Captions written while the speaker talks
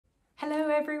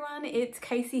everyone, it's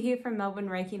Casey here from Melbourne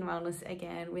Reiki and Wellness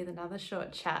again with another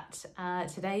short chat.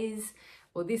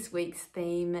 This week's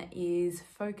theme is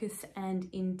focus and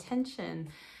intention.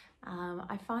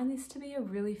 I find this to be a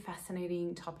really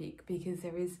fascinating topic because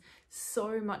there is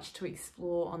so much to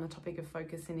explore on the topic of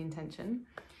focus and intention.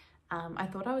 I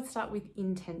thought I would start with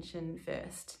intention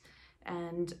first.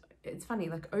 And it's funny,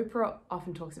 like Oprah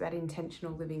often talks about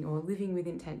intentional living or living with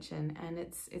intention, and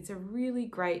it's a really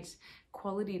great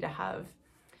quality to have.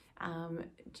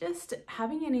 Just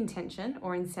having an intention,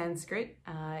 or in Sanskrit,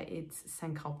 it's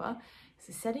sankalpa.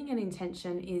 So setting an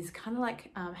intention is kind of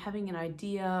like having an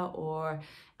idea or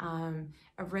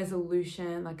a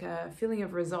resolution, like a feeling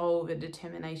of resolve, a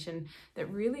determination that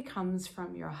really comes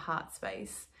from your heart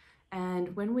space.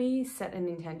 And when we set an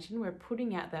intention, we're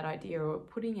putting out that idea or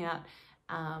putting out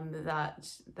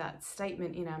that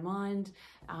statement in our mind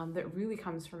that really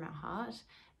comes from our heart,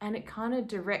 and it kind of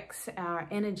directs our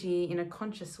energy in a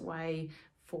conscious way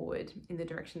forward in the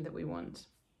direction that we want.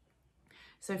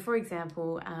 So for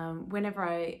example, whenever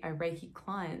I Reiki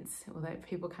clients, or that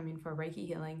people come in for a Reiki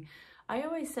healing, I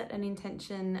always set an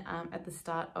intention at the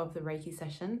start of the Reiki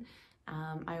session.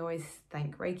 I always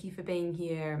thank Reiki for being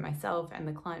here, myself and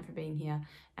the client for being here,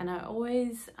 and I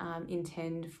always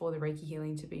intend for the Reiki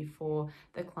healing to be for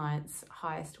the client's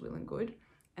highest will and good,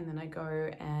 and then I go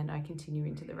and I continue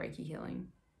into the Reiki healing.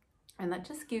 And that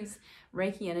just gives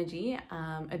Reiki energy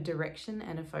a direction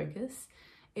and a focus.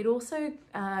 It also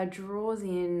draws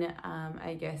in,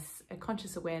 I guess, a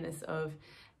conscious awareness of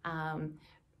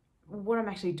what I'm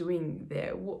actually doing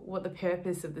there, what the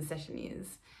purpose of the session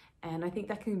is. And I think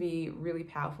that can be really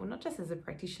powerful, not just as a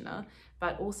practitioner,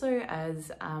 but also as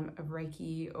a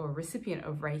Reiki or recipient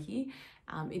of Reiki.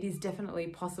 It is definitely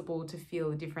possible to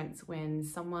feel the difference when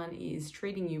someone is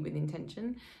treating you with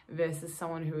intention versus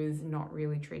someone who is not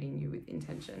really treating you with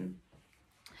intention.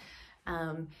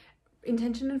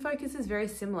 Intention and focus is very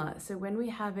similar. So when we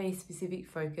have a specific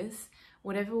focus,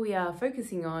 whatever we are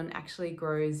focusing on actually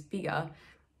grows bigger.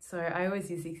 So I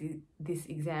always use this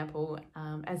example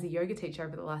as a yoga teacher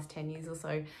over the last 10 years or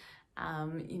so.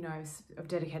 I've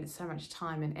dedicated so much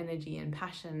time and energy and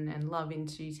passion and love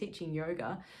into teaching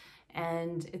yoga.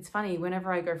 And it's funny,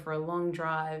 whenever I go for a long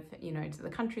drive, to the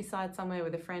countryside somewhere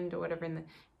with a friend or whatever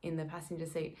in the passenger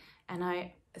seat, and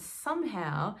I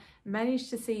somehow manage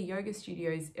to see yoga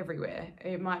studios everywhere.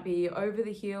 It might be over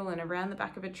the hill and around the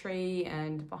back of a tree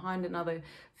and behind another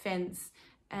fence.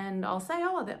 And I'll say,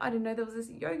 oh, I didn't know there was this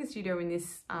yoga studio in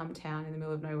this town in the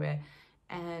middle of nowhere.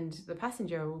 And the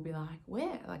passenger will be like,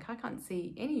 where? Like, I can't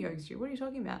see any yoga studio. What are you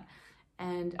talking about?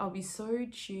 And I'll be so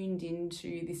tuned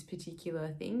into this particular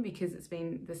thing because it's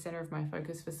been the center of my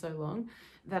focus for so long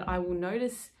that I will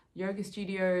notice yoga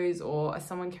studios or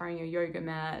someone carrying a yoga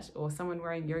mat or someone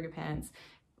wearing yoga pants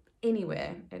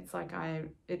anywhere. It's like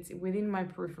it's within my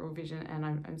peripheral vision, and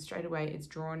I'm straight away, it's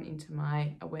drawn into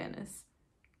my awareness.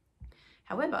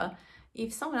 However,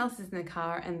 if someone else is in the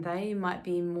car and they might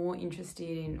be more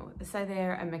interested in, or say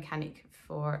they're a mechanic,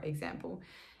 for example,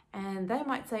 and they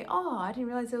might say, oh, I didn't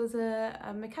realize there was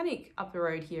a mechanic up the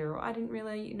road here, or I didn't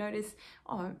really notice,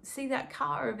 oh, see that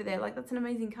car over there, like that's an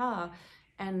amazing car.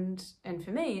 And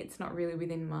for me, it's not really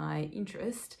within my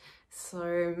interest.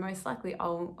 So most likely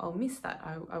I'll miss that.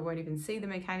 I won't even see the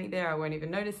mechanic there. I won't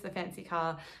even notice the fancy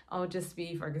car. I'll just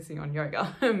be focusing on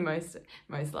yoga most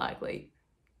likely.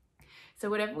 So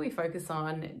whatever we focus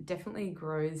on definitely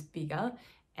grows bigger,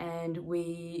 and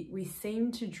we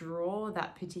seem to draw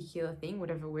that particular thing,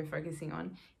 whatever we're focusing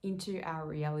on, into our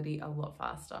reality a lot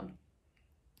faster.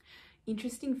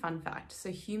 Interesting fun fact. So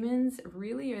humans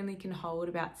really only can hold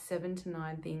about 7 to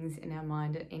 9 things in our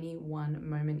mind at any one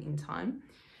moment in time.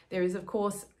 There is, of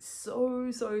course,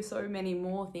 so many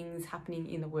more things happening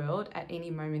in the world at any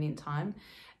moment in time,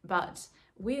 but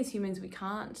we as humans, we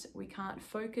can't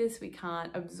focus, we can't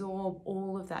absorb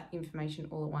all of that information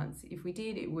all at once. If we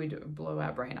did, it would blow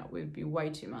our brain up. It would be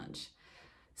way too much.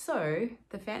 So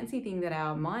the fancy thing that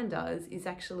our mind does is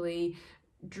actually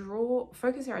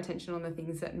focus our attention on the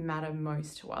things that matter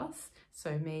most to us.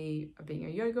 So me being a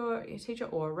yoga teacher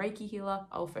or a Reiki healer,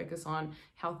 I'll focus on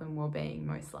health and well-being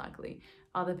most likely.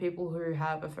 Other people who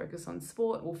have a focus on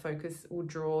sport will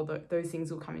draw those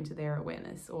things will come into their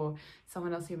awareness. Or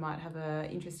someone else who might have an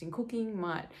interest in cooking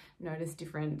might notice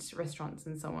different restaurants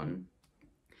and so on.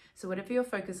 So whatever you're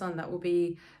focused on, that will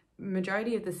be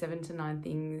majority of the 7 to 9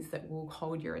 things that will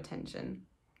hold your attention.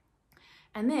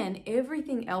 And then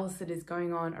everything else that is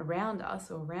going on around us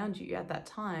or around you at that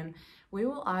time, we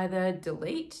will either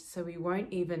delete, so we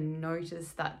won't even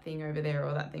notice that thing over there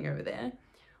or that thing over there,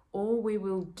 or we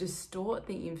will distort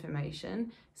the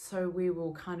information, so we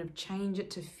will kind of change it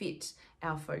to fit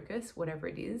our focus, whatever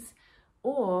it is,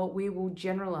 or we will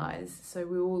generalize, so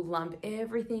we will lump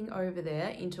everything over there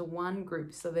into one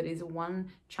group, so that is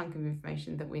one chunk of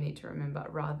information that we need to remember,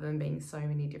 rather than being so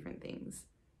many different things.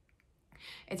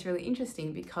 It's really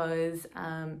interesting because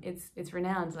it's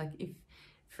renowned. Like, if,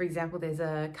 for example, there's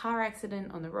a car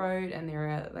accident on the road and there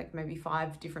are like maybe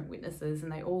 5 different witnesses,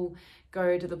 and they all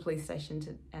go to the police station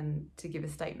to give a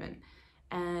statement,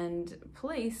 and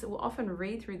police will often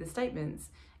read through the statements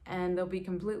and they'll be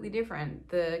completely different.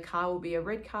 The car will be a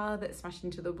red car that smashed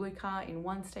into the blue car in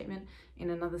one statement. In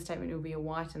another statement, it will be a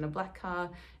white and a black car.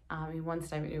 In one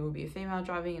statement, it will be a female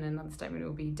driving. In another statement, it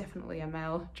will be definitely a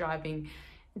male driving.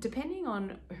 Depending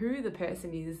on who the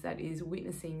person is that is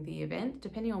witnessing the event,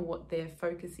 depending on what their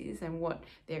focus is and what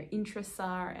their interests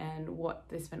are and what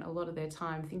they spent a lot of their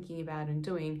time thinking about and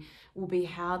doing, will be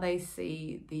how they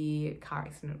see the car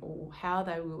accident or how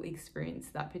they will experience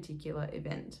that particular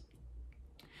event.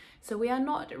 So we are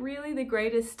not really the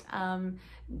greatest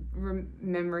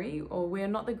memory, or we are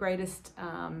not the greatest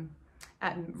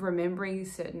at remembering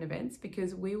certain events,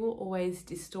 because we will always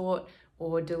distort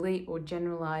or delete or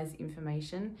generalize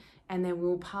information, and then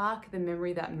we'll park the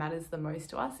memory that matters the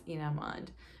most to us in our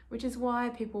mind, which is why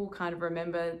people kind of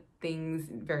remember things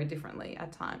very differently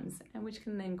at times, and which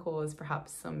can then cause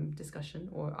perhaps some discussion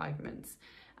or arguments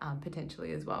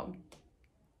potentially as well.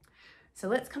 So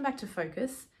let's come back to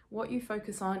focus. What you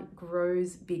focus on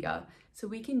grows bigger. So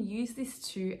we can use this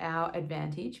to our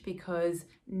advantage, because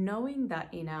knowing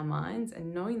that in our minds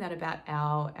and knowing that about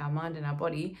our mind and our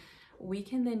body, we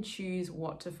can then choose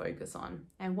what to focus on.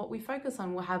 And what we focus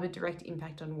on will have a direct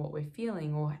impact on what we're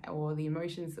feeling or the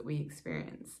emotions that we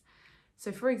experience.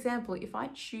 So for example, if I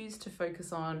choose to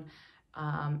focus on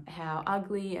how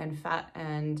ugly and fat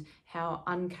and how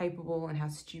incapable and how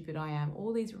stupid I am,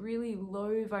 all these really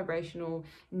low vibrational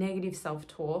negative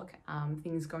self-talk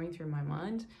things going through my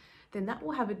mind, then that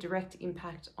will have a direct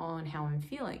impact on how I'm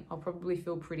feeling. I'll probably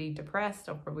feel pretty depressed.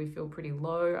 I'll probably feel pretty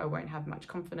low. I won't have much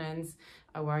confidence.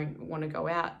 I won't want to go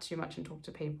out too much and talk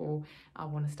to people. I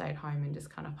want to stay at home and just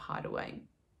kind of hide away.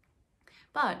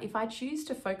 But if I choose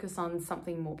to focus on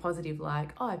something more positive,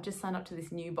 like, oh, I've just signed up to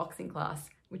this new boxing class,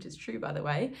 which is true, by the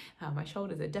way, my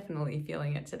shoulders are definitely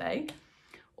feeling it today.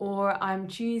 Or I'm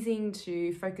choosing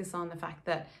to focus on the fact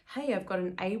that, hey, I've got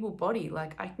an able body,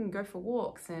 like I can go for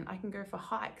walks and I can go for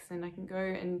hikes and I can go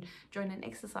and join an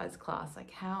exercise class, like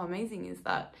how amazing is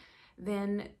that?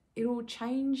 Then it will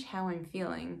change how I'm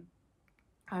feeling.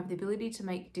 I have the ability to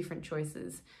make different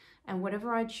choices, and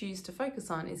whatever I choose to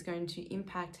focus on is going to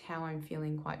impact how I'm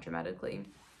feeling quite dramatically.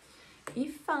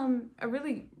 If a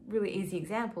really easy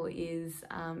example is,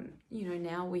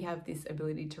 now we have this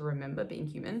ability to remember, being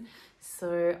human,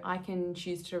 so I can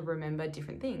choose to remember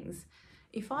different things.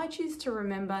 If I choose to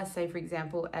remember, say for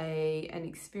example, an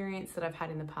experience that I've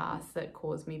had in the past that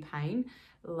caused me pain,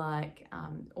 like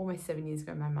almost 7 years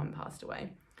ago, my mum passed away.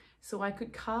 So I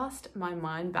could cast my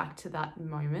mind back to that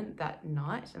moment, that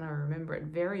night, and I remember it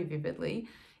very vividly.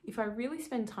 If I really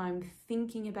spend time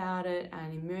thinking about it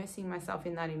and immersing myself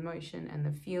in that emotion and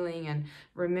the feeling and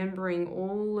remembering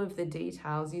all of the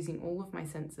details, using all of my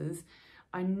senses,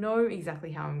 I know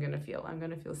exactly how I'm going to feel. I'm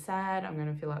going to feel sad, I'm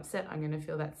going to feel upset, I'm going to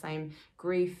feel that same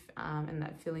grief and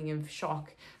that feeling of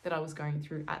shock that I was going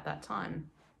through at that time.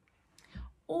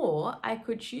 Or I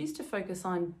could choose to focus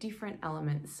on different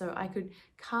elements. So I could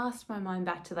cast my mind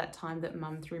back to that time that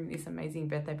mum threw me this amazing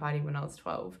birthday party when I was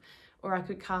 12. Or I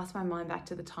could cast my mind back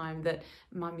to the time that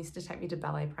mum used to take me to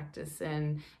ballet practice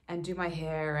and do my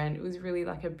hair, and it was really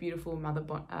like a beautiful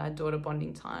mother-daughter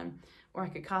bonding time. Or I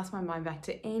could cast my mind back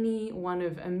to any one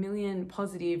of a million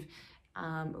positive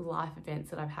life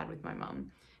events that I've had with my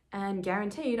mum. And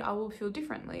guaranteed I will feel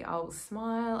differently. I'll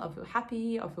smile, I'll feel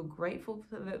happy, I'll feel grateful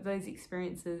for those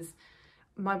experiences.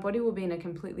 My body will be in a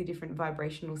completely different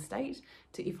vibrational state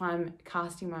to if I'm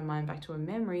casting my mind back to a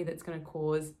memory that's going to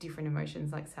cause different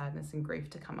emotions like sadness and grief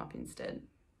to come up instead.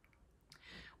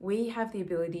 We have the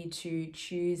ability to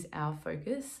choose our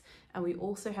focus, and we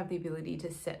also have the ability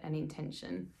to set an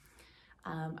intention.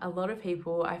 A lot of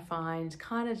people, I find,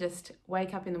 kind of just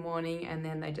wake up in the morning and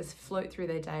then they just float through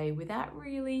their day without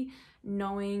really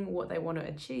knowing what they want to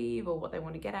achieve or what they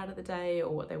want to get out of the day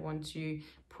or what they want to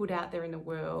put out there in the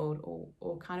world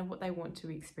or kind of what they want to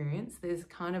experience. There's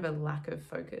kind of a lack of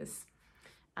focus.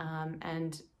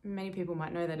 And many people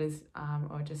might know that as,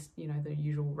 or just, the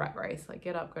usual rat race, like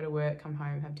get up, go to work, come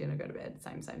home, have dinner, go to bed,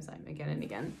 same, again and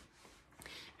again.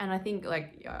 And I think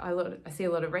like I see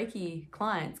a lot of Reiki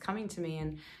clients coming to me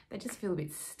and they just feel a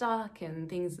bit stuck and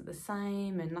things are the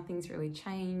same and nothing's really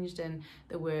changed, and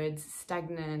the words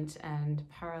stagnant and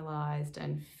paralyzed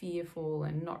and fearful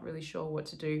and not really sure what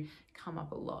to do come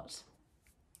up a lot.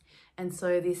 And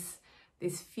so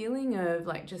this feeling of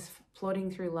like just plodding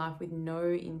through life with no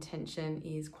intention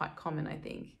is quite common, I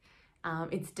think.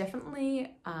 It's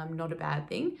definitely not a bad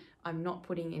thing. I'm not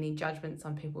putting any judgments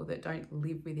on people that don't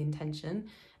live with intention,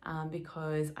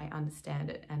 because I understand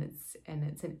it, and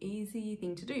it's an easy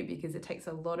thing to do because it takes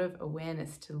a lot of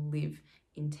awareness to live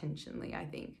intentionally, I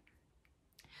think.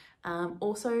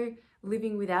 Also,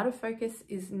 living without a focus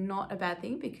is not a bad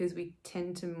thing because we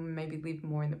tend to maybe live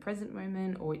more in the present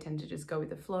moment, or we tend to just go with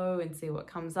the flow and see what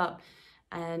comes up,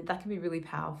 and that can be really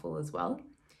powerful as well.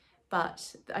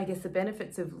 But I guess the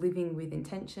benefits of living with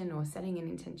intention or setting an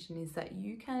intention is that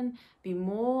you can be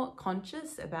more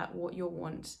conscious about what you're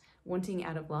wanting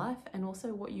out of life, and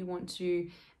also what you want to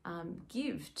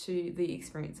give to the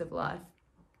experience of life.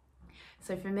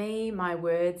 So for me, my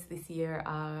words this year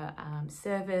are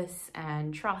service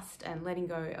and trust and letting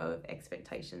go of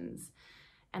expectations.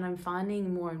 And I'm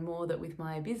finding more and more that with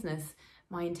my business,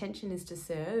 my intention is to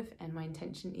serve, and my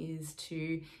intention is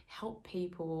to help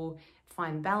people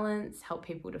find balance, help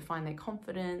people to find their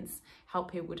confidence,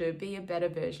 help people to be a better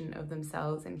version of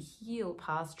themselves and heal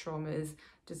past traumas,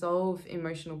 dissolve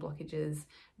emotional blockages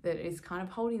that is kind of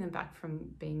holding them back from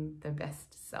being the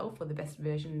best self or the best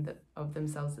version of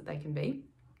themselves that they can be.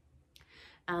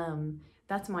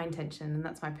 That's my intention, and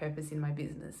that's my purpose in my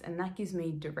business, and that gives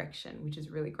me direction, which is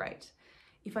really great.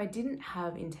 If I didn't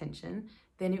have intention,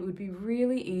 then it would be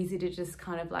really easy to just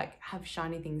kind of like have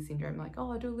shiny thing syndrome, like,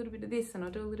 oh, I'll do a little bit of this and I'll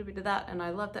do a little bit of that, and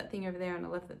I love that thing over there and I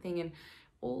love that thing, and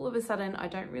all of a sudden I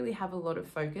don't really have a lot of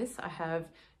focus. I have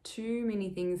too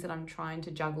many things that I'm trying to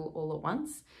juggle all at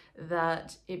once,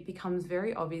 that it becomes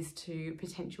very obvious to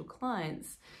potential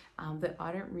clients that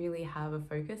I don't really have a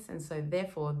focus, and so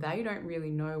therefore they don't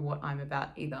really know what I'm about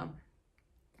either.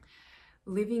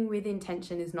 Living with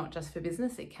intention is not just for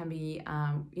business, it can be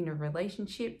in a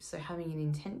relationship. So having an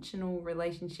intentional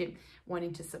relationship,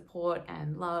 wanting to support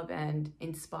and love and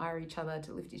inspire each other,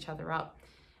 to lift each other up.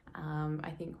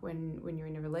 I think when you're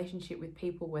in a relationship with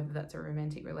people, whether that's a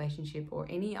romantic relationship or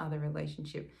any other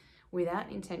relationship,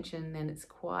 without intention, then it's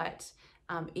quite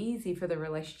easy for the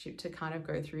relationship to kind of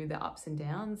go through the ups and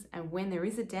downs. And when there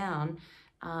is a down,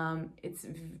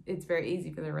 it's very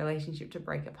easy for the relationship to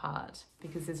break apart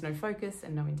because there's no focus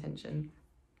and no intention.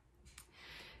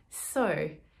 So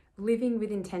living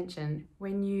with intention,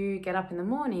 when you get up in the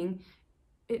morning,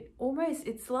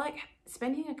 it's like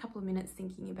spending a couple of minutes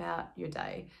thinking about your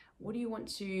day. What do you want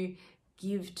to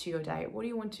give to your day? What do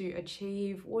you want to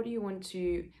achieve? What do you want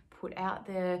to put out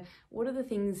there? What are the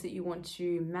things that you want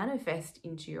to manifest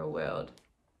into your world?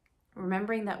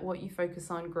 Remembering that what you focus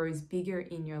on grows bigger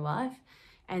in your life.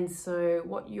 And so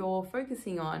what you're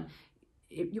focusing on,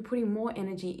 you're putting more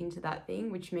energy into that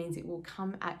thing, which means it will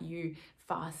come at you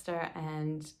faster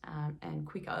and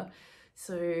quicker.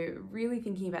 So really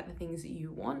thinking about the things that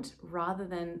you want rather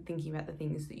than thinking about the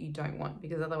things that you don't want,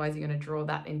 because otherwise you're going to draw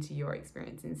that into your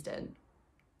experience instead.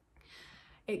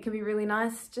 It can be really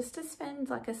nice just to spend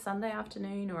like a Sunday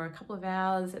afternoon or a couple of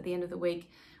hours at the end of the week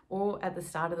or at the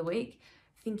start of the week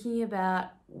thinking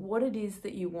about what it is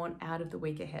that you want out of the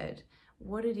week ahead,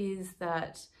 what it is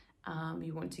that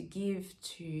you want to give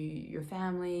to your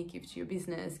family, give to your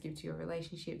business, give to your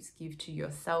relationships, give to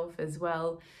yourself as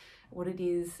well, what it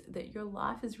is that your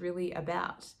life is really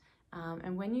about.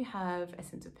 And when you have a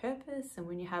sense of purpose and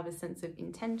when you have a sense of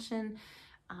intention,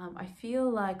 I feel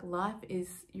like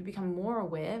you become more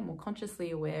aware, more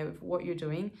consciously aware of what you're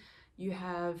doing. You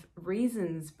have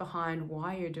reasons behind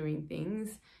why you're doing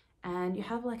things, and you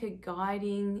have like a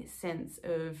guiding sense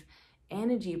of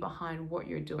energy behind what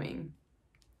you're doing.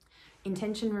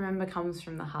 Intention, remember, comes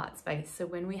from the heart space. So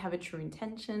when we have a true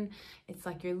intention, it's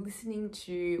like you're listening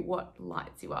to what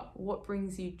lights you up, what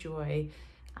brings you joy.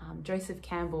 Joseph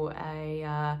Campbell,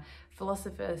 a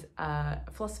philosopher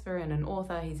and an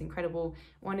author, he's incredible.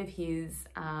 One of his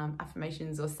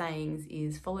affirmations or sayings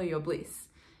is follow your bliss.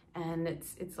 And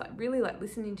it's like really like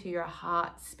listening to your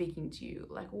heart speaking to you,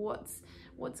 like what's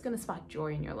going to spark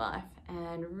joy in your life,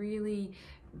 and really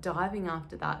diving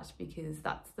after that, because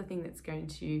that's the thing that's going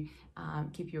to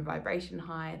keep your vibration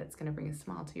high, that's going to bring a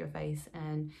smile to your face,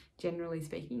 and generally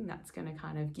speaking, that's going to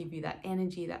kind of give you that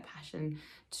energy, that passion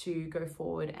to go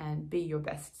forward and be your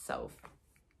best self.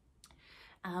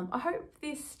 I hope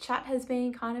this chat has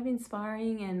been kind of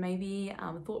inspiring and maybe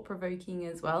thought-provoking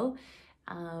as well.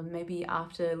 Maybe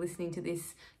after listening to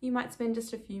this, you might spend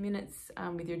just a few minutes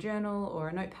with your journal or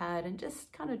a notepad and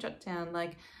just kind of jot down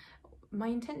like, my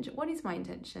intention. What is my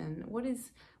intention? What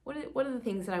are the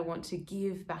things that I want to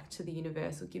give back to the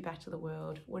universe or give back to the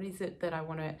world? What is it that I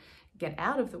want to get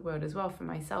out of the world as well for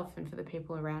myself and for the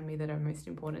people around me that are most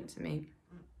important to me?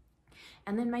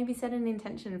 And then maybe set an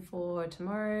intention for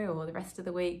tomorrow or the rest of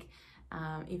the week,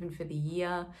 even for the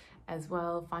year as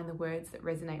well. Find the words that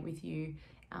resonate with you,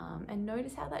 and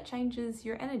notice how that changes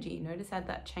your energy. Notice how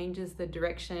that changes the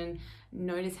direction.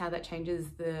 Notice how that changes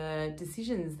the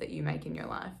decisions that you make in your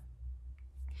life.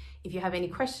 If you have any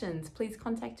questions, please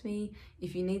contact me.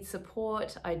 If you need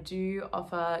support, I do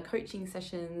offer coaching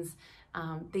sessions.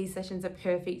 These sessions are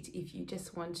perfect if you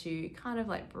just want to kind of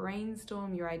like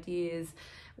brainstorm your ideas,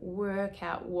 work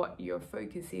out what your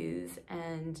focus is,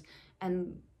 and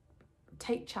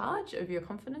take charge of your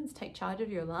confidence, take charge of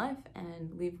your life,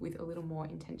 and live with a little more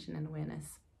intention and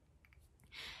awareness.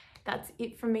 That's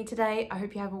it from me today. I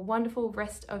hope you have a wonderful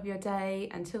rest of your day.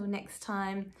 Until next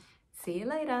time, see you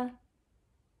later.